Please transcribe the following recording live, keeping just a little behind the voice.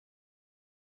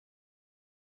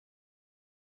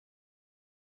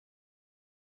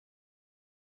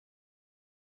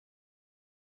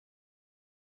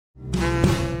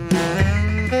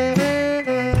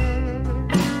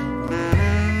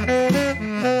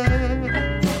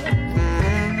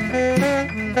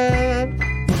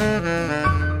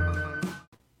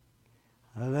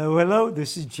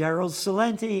this is Gerald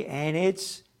Celente, and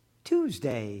it's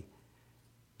Tuesday,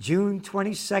 June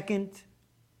 22nd,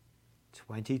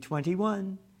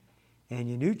 2021, and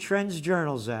your new Trends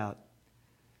Journal's out.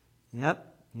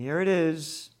 Yep, here it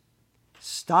is.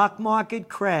 Stock market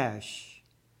crash.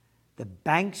 The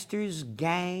banksters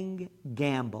gang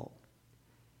gamble.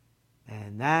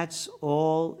 And that's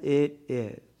all it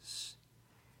is.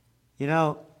 You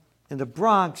know, in the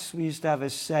Bronx, we used to have a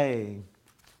saying,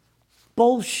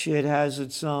 bullshit has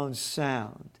its own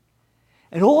sound.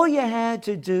 And all you had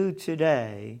to do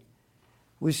today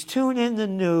was tune in the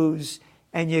news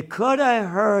and you could have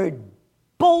heard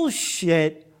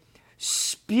bullshit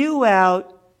spew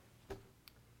out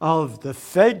of the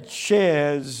Fed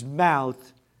chair's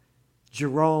mouth,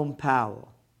 Jerome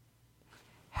Powell.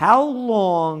 How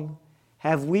long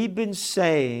have we been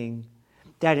saying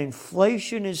that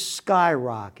inflation is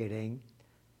skyrocketing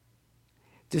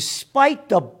despite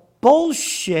the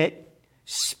bullshit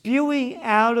spewing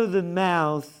out of the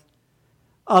mouth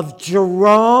of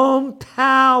Jerome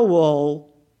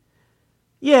Powell?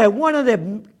 Yeah, one of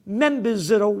the members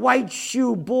of the White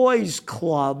Shoe Boys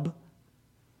Club,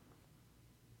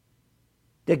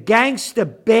 the gangster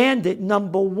bandit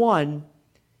number one,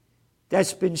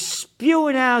 that's been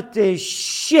spewing out this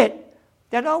shit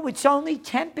that, oh, it's only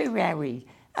temporary.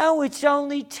 Oh, it's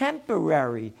only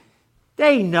temporary.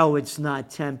 They know it's not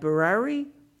temporary.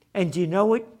 And do you know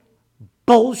what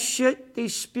bullshit they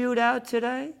spewed out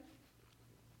today?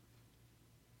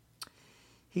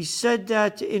 He said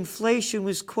that inflation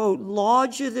was, quote,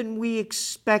 larger than we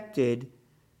expected,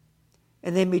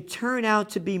 and they may turn out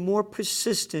to be more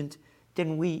persistent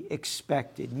than we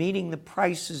expected, meaning the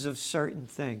prices of certain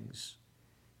things.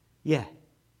 Yeah.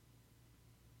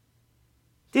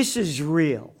 This is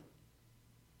real.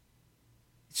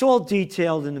 It's all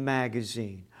detailed in the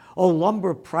magazine. Oh,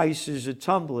 lumber prices are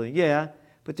tumbling. Yeah,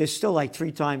 but they're still like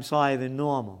 3 times higher than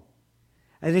normal.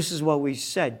 And this is what we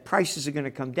said. Prices are going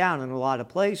to come down in a lot of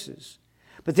places,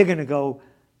 but they're going to go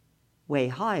way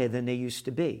higher than they used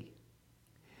to be.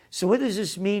 So what does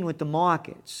this mean with the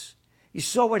markets? You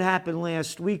saw what happened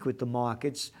last week with the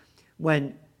markets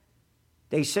when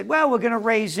they said, well, we're going to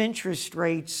raise interest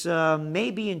rates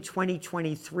maybe in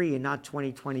 2023 and not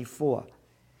 2024.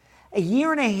 A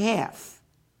year and a half,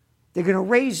 they're going to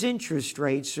raise interest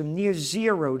rates from near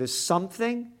zero to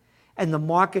something, and the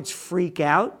markets freak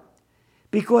out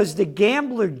because the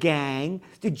gambler gang,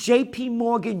 the JP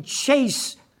Morgan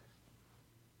Chase,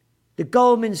 the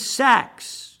Goldman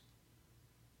Sachs,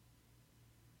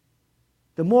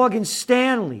 the Morgan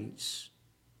Stanleys,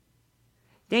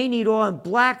 they need all, and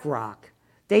BlackRock,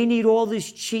 they need all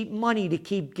this cheap money to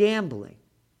keep gambling.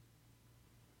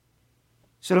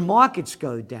 So the markets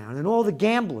go down, and all the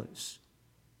gamblers,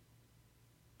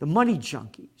 the money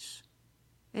junkies.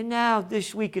 And now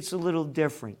this week it's a little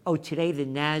different. Oh, today the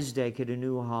NASDAQ hit a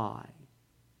new high.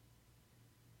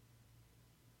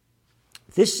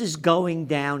 This is going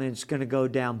down, and it's going to go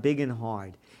down big and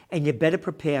hard. And you better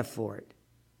prepare for it.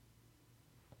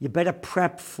 You better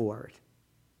prep for it.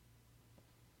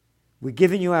 We're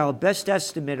giving you our best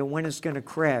estimate of when it's going to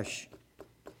crash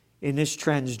in this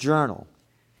Trends Journal.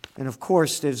 And of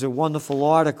course, there's a wonderful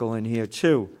article in here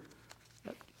too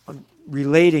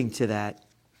relating to that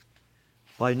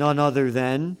by none other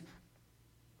than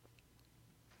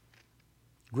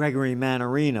Gregory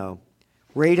Mannarino.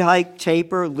 Rate hike,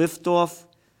 taper, liftoff.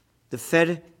 The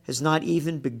Fed has not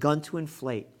even begun to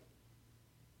inflate.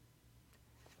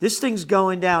 This thing's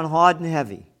going down hard and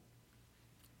heavy.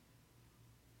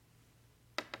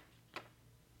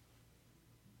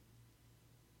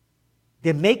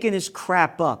 They're making this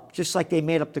crap up, just like they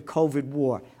made up the COVID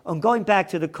war. And going back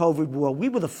to the COVID war, we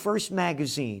were the first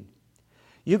magazine.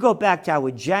 You go back to our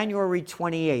January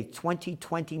 28,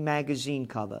 2020 magazine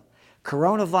cover.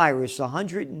 Coronavirus,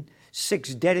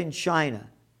 106 dead in China.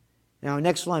 Now, our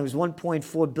next line was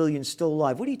 1.4 billion still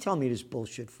alive. What are you telling me this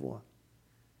bullshit for?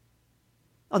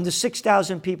 Under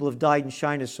 6,000 people have died in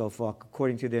China so far,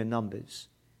 according to their numbers.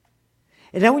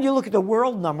 And then when you look at the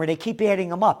world number, they keep adding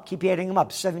them up,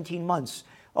 17 months.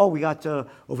 Oh, we got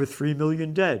over 3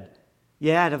 million dead.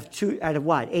 Yeah, out of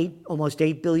what, almost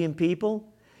 8 billion people?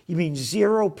 You mean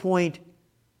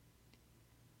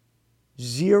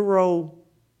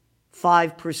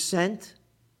 0.05%?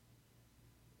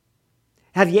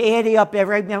 Have you added up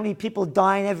how many people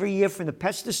dying every year from the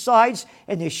pesticides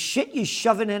and the shit you're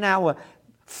shoving in our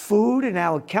food and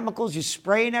our chemicals you're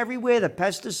spraying everywhere, the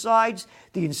pesticides,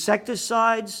 the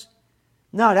insecticides?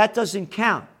 No, that doesn't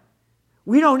count.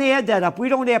 We don't add that up. We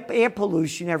don't add air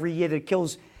pollution every year that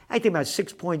kills, I think, about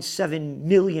 6.7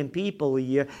 million people a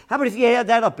year. How about if you add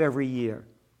that up every year?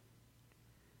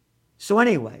 So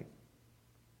anyway,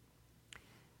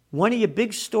 one of your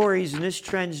big stories in this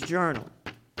Trends Journal,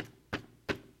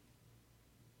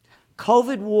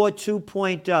 COVID War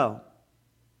 2.0.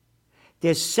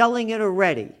 They're selling it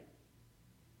already.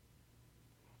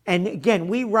 And again,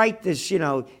 we write this,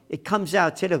 it comes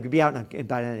out today. It'll be out in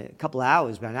about a couple of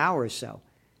hours, about an hour or so.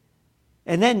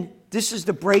 And then this is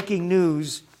the breaking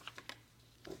news.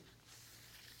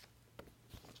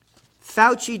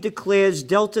 Fauci declares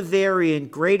Delta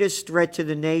variant greatest threat to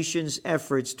the nation's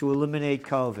efforts to eliminate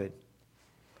COVID.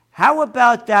 How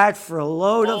about that for a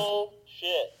load of...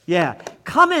 Bullshit. Yeah,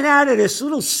 coming out of this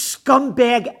little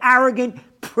scumbag, arrogant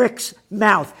prick's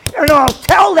mouth. And I'll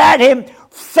tell him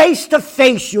face to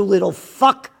face, you little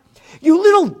fuck. You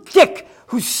little dick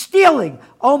who's stealing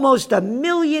almost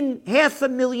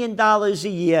 $500,000 a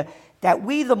year that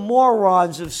we, the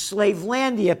morons of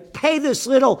Slavelandia, pay this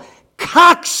little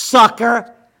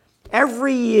cocksucker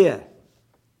every year.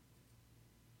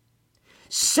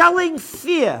 Selling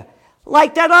fear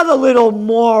like that other little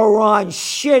moron,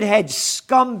 shithead,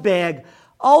 scumbag,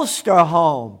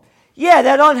 Ulsterholm. Yeah,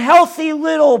 that unhealthy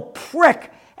little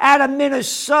prick out of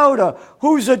Minnesota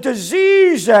who's a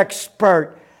disease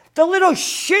expert. The little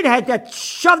shithead that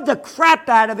shoved the crap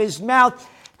out of his mouth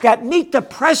that Meet the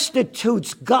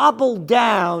Prostitutes gobbled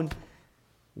down,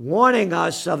 warning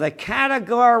us of a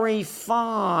Category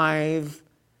 5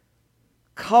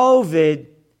 COVID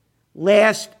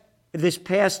this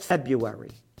past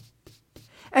February.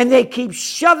 And they keep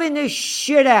shoving this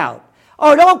shit out.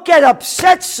 Oh, don't get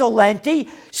upset, Celente.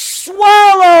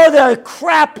 Swallow the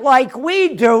crap like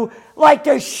we do, like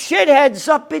the shitheads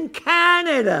up in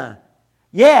Canada.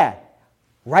 Yeah,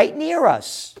 right near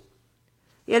us.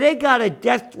 Yeah, they got a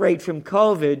death rate from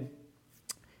COVID.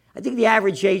 I think the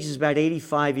average age is about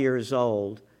 85 years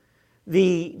old.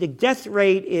 The death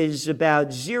rate is about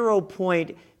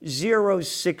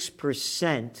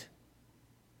 0.06%.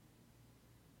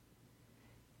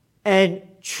 And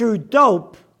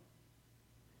Trudeau,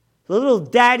 the little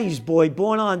daddy's boy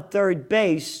born on third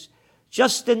base,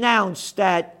 just announced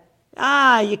that,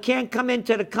 you can't come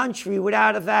into the country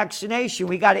without a vaccination.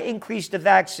 We got to increase the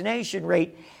vaccination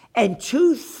rate. And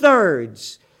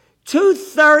two-thirds of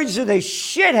the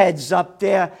shitheads up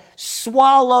there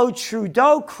swallow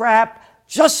Trudeau crap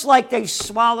just like they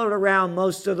swallowed around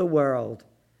most of the world,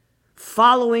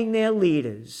 following their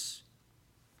leaders.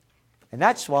 And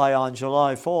that's why on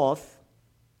July 4th,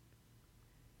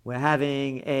 we're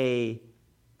having a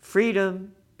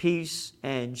freedom, peace,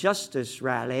 and justice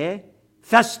rally,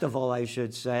 festival, I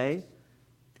should say,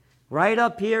 right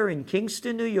up here in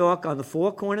Kingston, New York, on the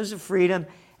Four Corners of Freedom.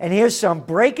 And here's some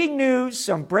breaking news.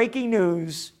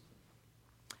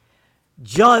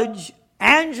 Judge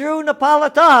Andrew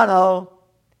Napolitano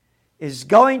is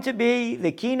going to be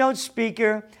the keynote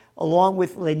speaker along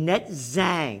with Lynette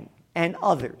Zhang and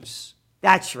others.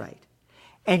 That's right.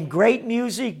 And great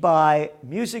music by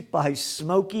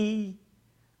Smokey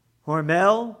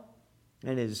Hormel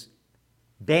and his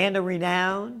Band of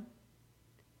Renown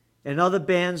and other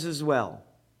bands as well.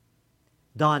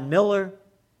 Don Miller,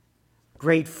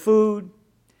 great food.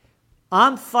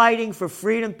 I'm fighting for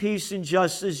freedom, peace, and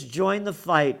justice. Join the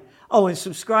fight. Oh, and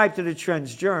subscribe to the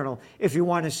Trends Journal if you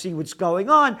want to see what's going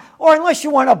on, or unless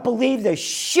you want to believe the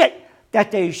shit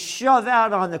that they shove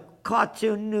out on the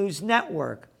Cartoon News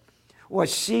Network or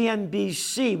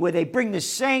CNBC, where they bring the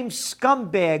same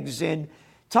scumbags in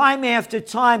time after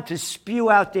time to spew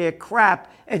out their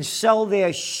crap and sell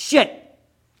their shit.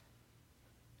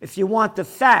 If you want the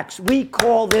facts, we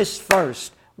call this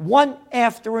first. One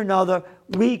after another,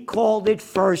 we called it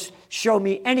first. Show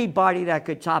me anybody that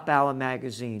could top our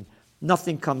magazine.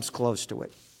 Nothing comes close to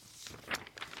it.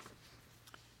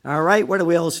 All right, what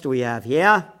else do we have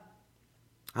here?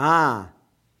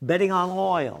 Betting on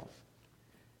oil.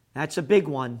 That's a big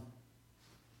one.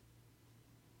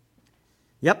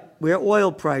 Yep, where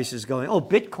oil prices going. Oh,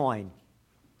 Bitcoin.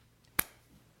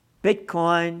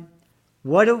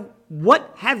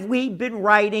 What have we been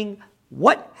writing?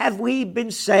 What have we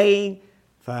been saying?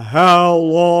 For how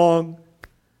long?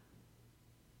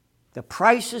 The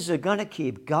prices are going to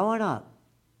keep going up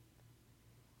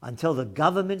until the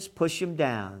governments push them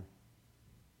down.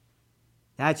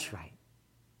 That's right.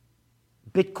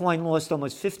 Bitcoin lost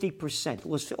almost 50%,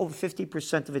 lost over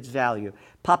 50% of its value.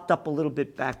 Popped up a little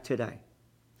bit back today.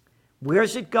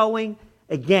 Where's it going?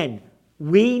 Again,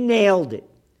 we nailed it.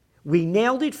 We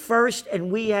nailed it first,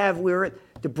 and we have where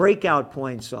the breakout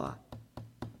points are.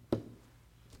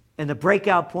 And the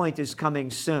breakout point is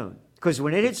coming soon. Because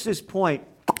when it hits this point,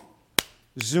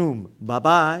 zoom,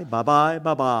 bye-bye, bye-bye,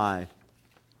 bye-bye.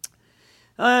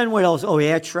 And what else? Oh,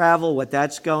 air travel, what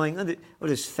that's going. What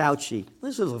is Fauci?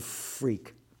 This is a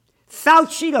freak.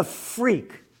 Fauci the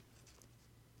freak.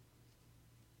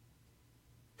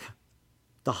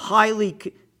 The highly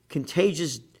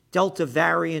contagious Delta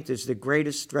variant is the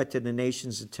greatest threat to the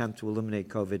nation's attempt to eliminate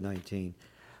COVID-19.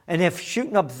 And they're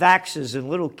shooting up vaxxers and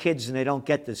little kids and they don't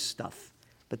get this stuff.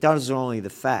 But those are only the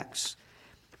facts.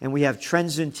 And we have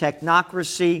Trends in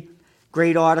Technocracy,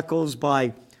 great articles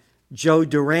by Joe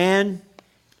Duran.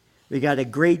 We got a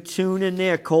great tune in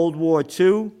there, Cold War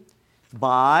II,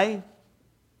 by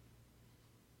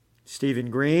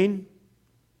Stephen Green.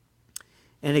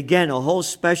 And again, a whole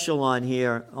special on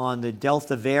here on the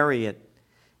Delta variant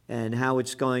and how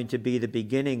it's going to be the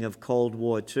beginning of Cold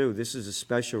War II. This is a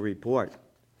special report.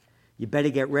 You better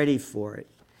get ready for it.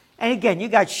 And again, you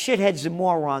got shitheads and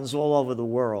morons all over the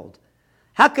world.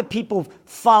 How could people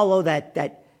follow that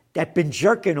been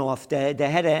jerking off, the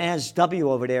head of NSW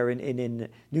over there in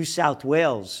New South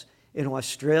Wales, in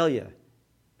Australia,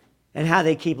 and how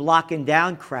they keep locking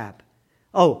down crap?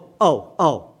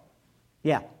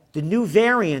 Yeah, the new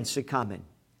variants are coming.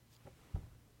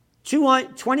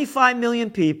 25 million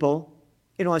people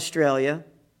in Australia,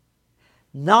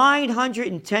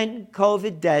 910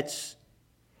 COVID deaths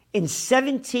in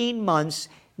 17 months,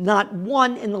 not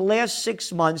one in the last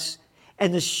 6 months,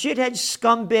 and the shithead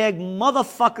scumbag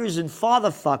motherfuckers and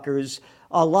fatherfuckers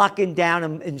are locking down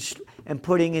and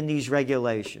putting in these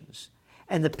regulations.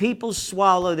 And the people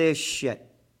swallow their shit.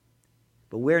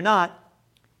 But we're not.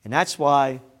 And that's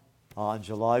why on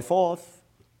July 4th,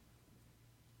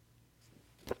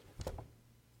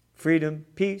 freedom,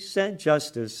 peace, and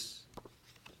justice.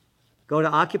 Go to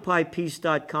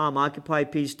OccupyPeace.com,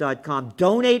 OccupyPeace.com.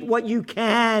 Donate what you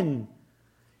can.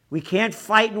 We can't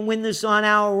fight and win this on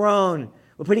our own.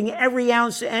 We're putting every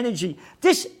ounce of energy.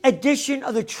 This edition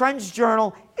of the Trends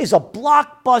Journal is a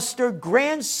blockbuster,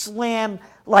 grand slam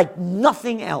like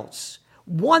nothing else.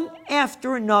 One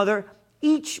after another,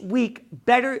 each week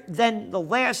better than the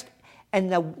last, and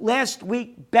the last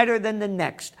week better than the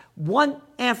next. One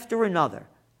after another.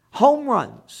 Home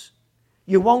runs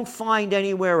you won't find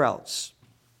anywhere else.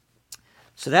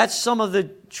 So that's some of the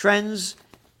trends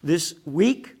this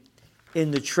week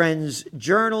in the Trends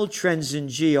Journal. Trends in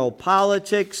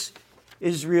geopolitics,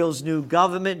 Israel's new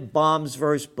government, bombs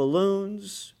versus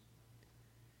balloons.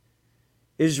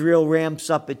 Israel ramps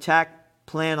up attack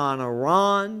plan on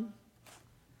Iran.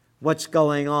 What's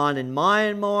going on in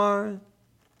Myanmar?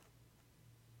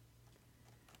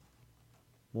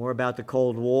 More about the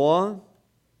Cold War.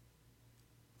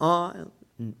 On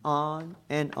and on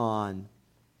and on.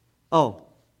 Oh,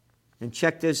 and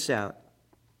check this out.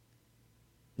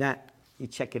 You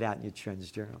check it out in your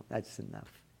Trends Journal. That's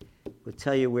enough. We'll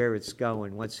tell you where it's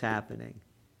going, what's happening.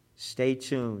 Stay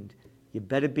tuned. You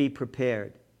better be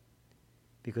prepared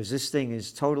because this thing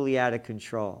is totally out of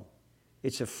control.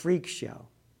 It's a freak show.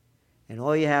 And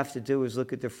all you have to do is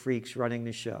look at the freaks running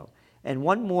the show. And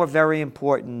one more very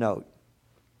important note.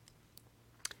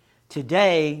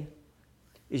 Today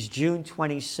is June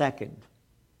 22nd.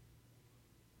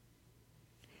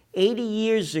 80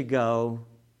 years ago,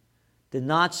 the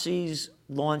Nazis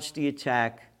launched the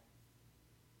attack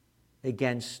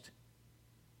against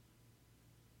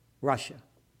Russia.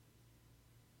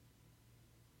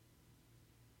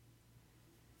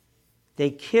 They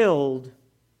killed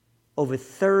over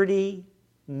 30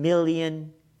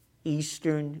 million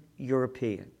Eastern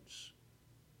Europeans.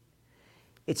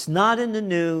 It's not in the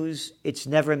news, it's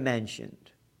never mentioned.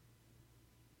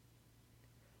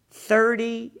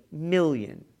 30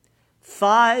 million.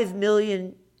 5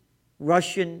 million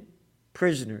Russian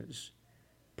prisoners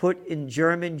put in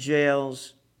German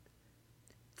jails.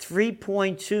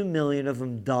 3.2 million of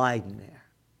them died in there.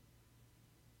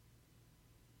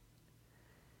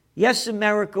 Yes,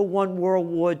 America won World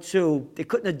War II. They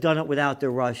couldn't have done it without the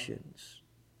Russians.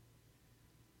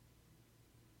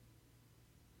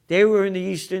 They were in the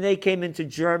Eastern, they came into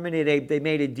Germany, they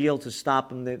made a deal to stop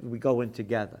them, that we go in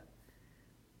together.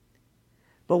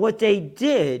 But what they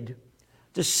did,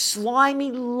 the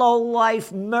slimy,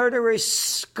 low-life, murderous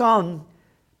scum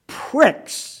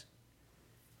pricks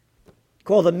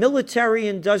called the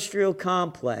military-industrial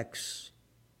complex,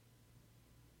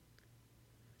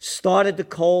 started the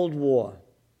Cold War,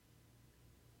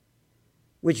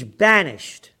 which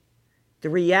banished the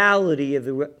reality of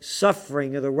the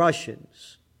suffering of the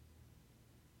Russians.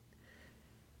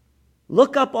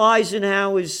 Look up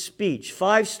Eisenhower's speech,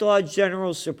 5-star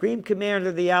general, supreme commander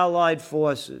of the Allied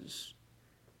forces.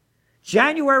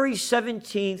 January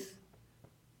 17th,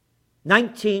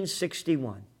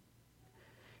 1961.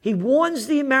 He warns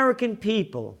the American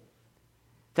people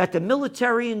that the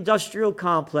military-industrial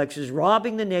complex is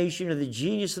robbing the nation of the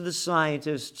genius of the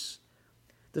scientists,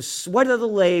 the sweat of the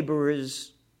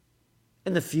laborers,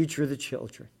 and the future of the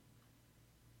children.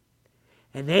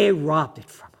 And they robbed it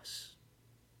from us.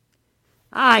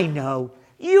 I know.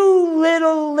 You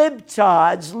little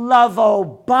libtards love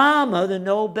Obama, the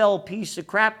Nobel Peace of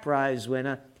Crap Prize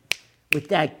winner, with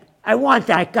that, I want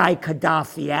that guy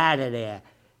Gaddafi out of there.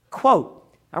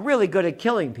 Quote, I'm really good at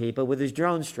killing people with his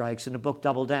drone strikes in the book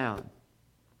Double Down.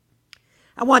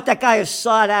 I want that guy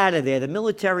Assad out of there, the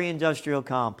military-industrial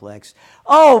complex.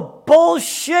 Oh,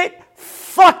 bullshit,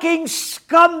 fucking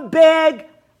scumbag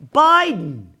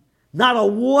Biden. Not a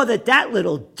war that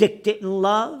little dick didn't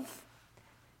love.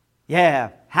 Yeah,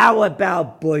 how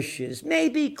about Bush's?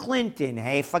 Maybe Clinton.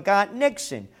 Hey, forgot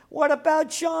Nixon. What about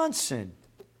Johnson?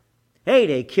 Hey,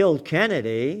 they killed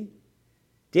Kennedy.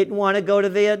 Didn't want to go to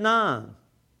Vietnam.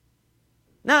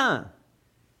 Nah.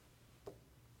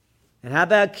 And how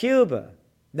about Cuba?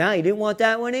 No, he didn't want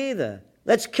that one either.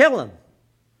 Let's kill him.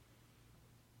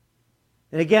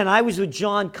 And again, I was with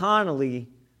John Connolly,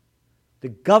 the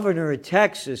governor of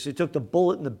Texas, who took the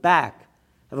bullet in the back.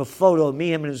 I have a photo of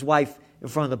me, him, and his wife in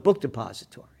front of the book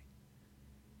depository.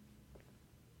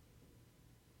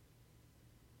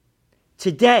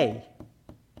 Today,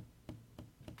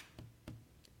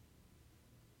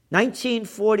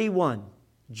 1941,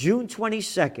 June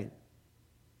 22nd,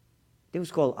 it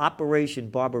was called Operation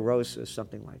Barbarossa,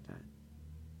 something like that,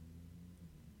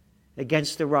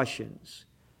 against the Russians.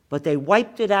 But they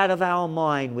wiped it out of our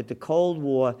mind with the Cold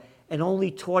War and only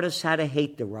taught us how to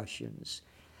hate the Russians.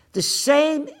 The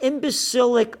same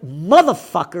imbecilic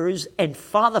motherfuckers and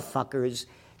fatherfuckers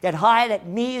that hired at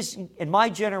me in my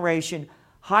generation,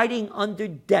 hiding under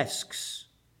desks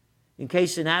in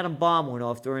case an atom bomb went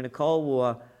off during the Cold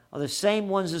War, are the same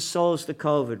ones that sold us the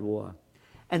COVID war.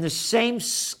 And the same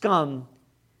scum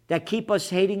that keep us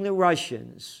hating the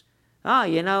Russians.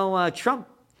 Trump,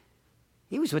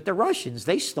 he was with the Russians.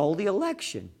 They stole the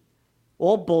election.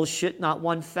 All bullshit, not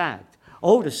one fact.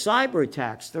 Oh, the cyber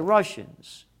attacks, the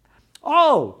Russians.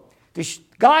 Oh, the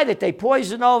guy that they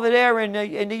poisoned over there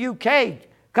in the UK a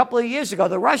couple of years ago,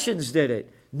 the Russians did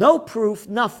it. No proof,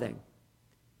 nothing.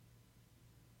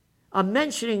 I'm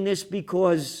mentioning this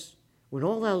because when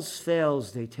all else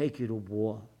fails, they take you to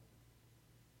war.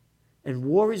 And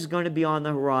war is going to be on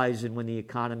the horizon when the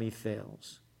economy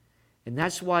fails. And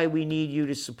that's why we need you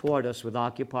to support us with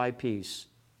Occupy Peace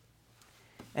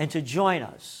and to join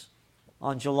us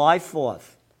on July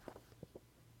 4th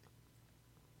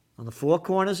on the Four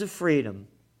Corners of Freedom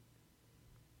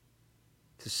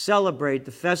to celebrate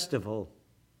the festival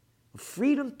of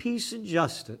freedom, peace, and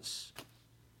justice.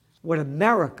 What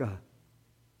America,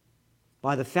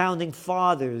 by the Founding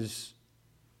Fathers,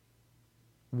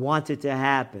 wanted to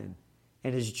happen.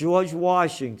 And as George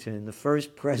Washington, the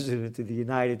first president of the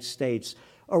United States,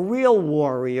 a real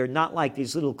warrior, not like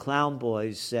these little clown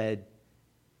boys, said,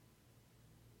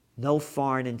 no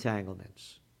foreign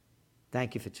entanglements.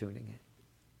 Thank you for tuning in.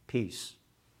 Peace.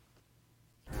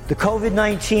 The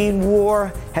COVID-19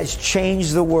 war has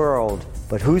changed the world,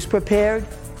 but who's prepared?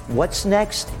 What's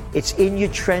next? It's in your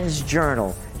Trends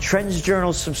Journal. Trends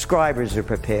Journal subscribers are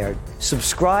prepared.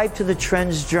 Subscribe to the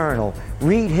Trends Journal.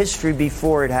 Read history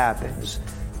before it happens.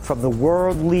 From the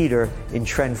world leader in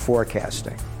trend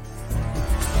forecasting.